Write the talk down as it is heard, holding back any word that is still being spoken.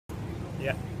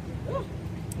Yeah.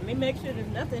 Let me make sure there's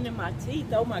nothing in my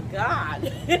teeth. Oh my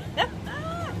God.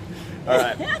 All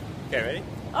right. Okay, ready?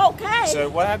 Okay. So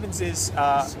what happens is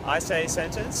I say a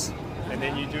sentence, and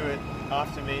then you do it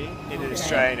after me in an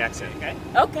Australian accent, okay?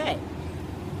 Okay.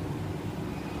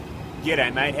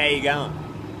 G'day, mate. How you going?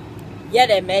 Yeah,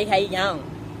 that mate. How you going?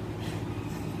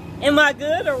 Am I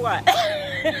good or what?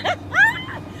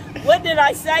 What did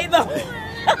I say though?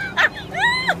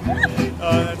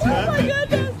 Oh, that's perfect. Oh my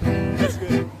goodness. That's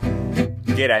good.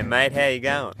 G'day, mate. How you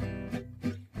going?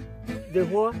 The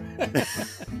what?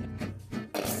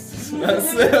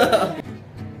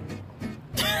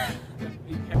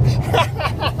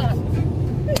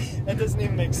 That doesn't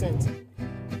even make sense.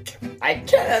 I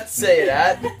cannot say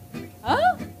that.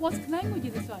 Huh? What language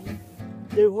is this one?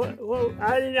 The what? Well,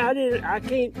 I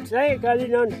can't say it 'cause I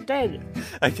didn't understand it.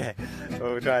 Okay,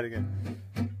 well, we'll try it again.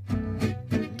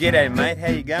 G'day, mate. How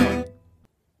you going?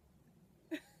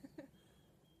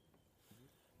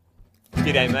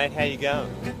 G'day, mate. How you going?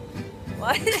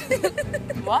 What?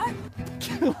 What?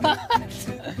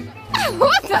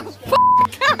 What the f***?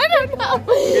 I don't know.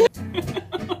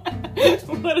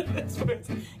 What are these words?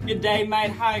 Good day,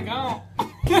 mate. How you going?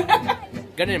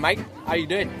 Good day, mate. How you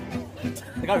doing?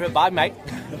 I got a bit bad, mate.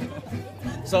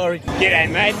 Sorry. G'day,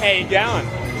 mate. How you going?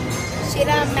 Shit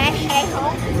on my hey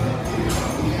ho.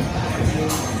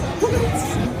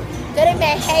 Good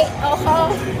day, hey oh ho.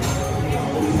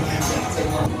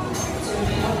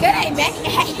 Good day, man.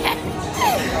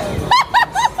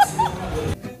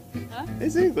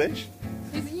 It's English.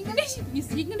 Is it English?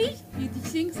 Is English? You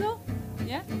think so?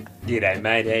 Yeah? G'day,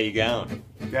 mate. How you going?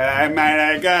 G'day, mate,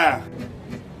 how you going?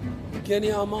 Kenny,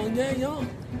 I'm on there, yo.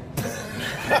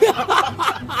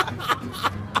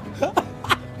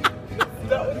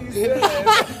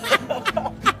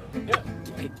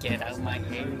 Get out of my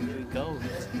head, here it goes.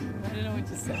 I don't know what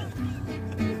you said.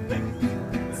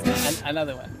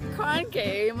 Another one.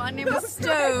 Cranky, my name is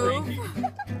Stove.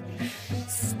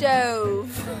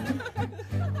 Stove.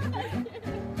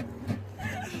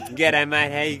 G'day,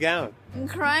 mate. How you going?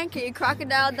 Cranky,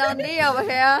 Crocodile Dundee over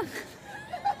here.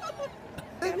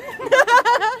 You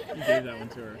gave that one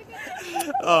to her.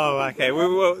 Oh, okay.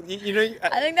 Well, you know.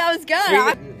 I think that was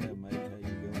good.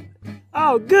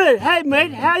 Oh, good. Hey,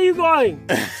 mate, how you going?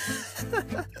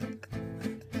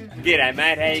 G'day,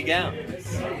 mate. How you going?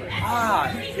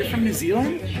 Ah, you're from New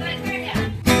Zealand?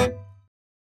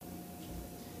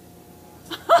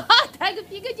 Take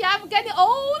a good job. I'm getting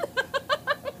old.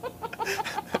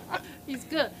 It's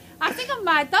good. I think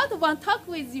my daughter want to talk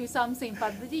with you something,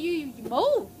 but you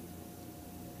move.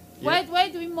 Yeah. Where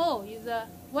do we move? Is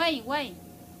when?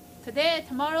 Today,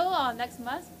 tomorrow, or next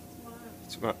month?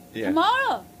 Yeah.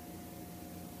 Tomorrow.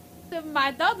 So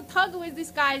my daughter talk with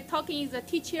this guy, talking is a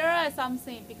teacher or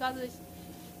something because.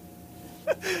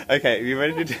 Okay, you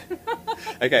ready to do?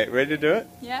 Okay, ready to do it?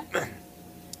 Yeah.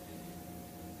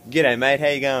 G'day, mate. How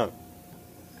you going?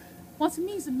 What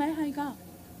means mate? How you go?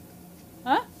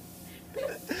 Huh?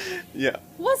 Yeah.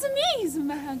 What means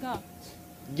mate? How you go?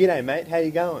 G'day, mate. How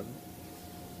you going?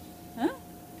 Huh?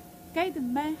 G'day,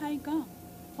 mate. How you go?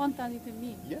 What does it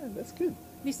mean? Yeah, that's good.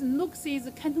 This looks is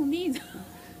Cantonese.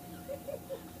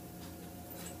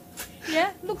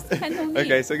 Yeah, looks Cantonese.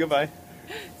 Okay, so goodbye.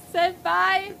 Say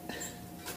bye.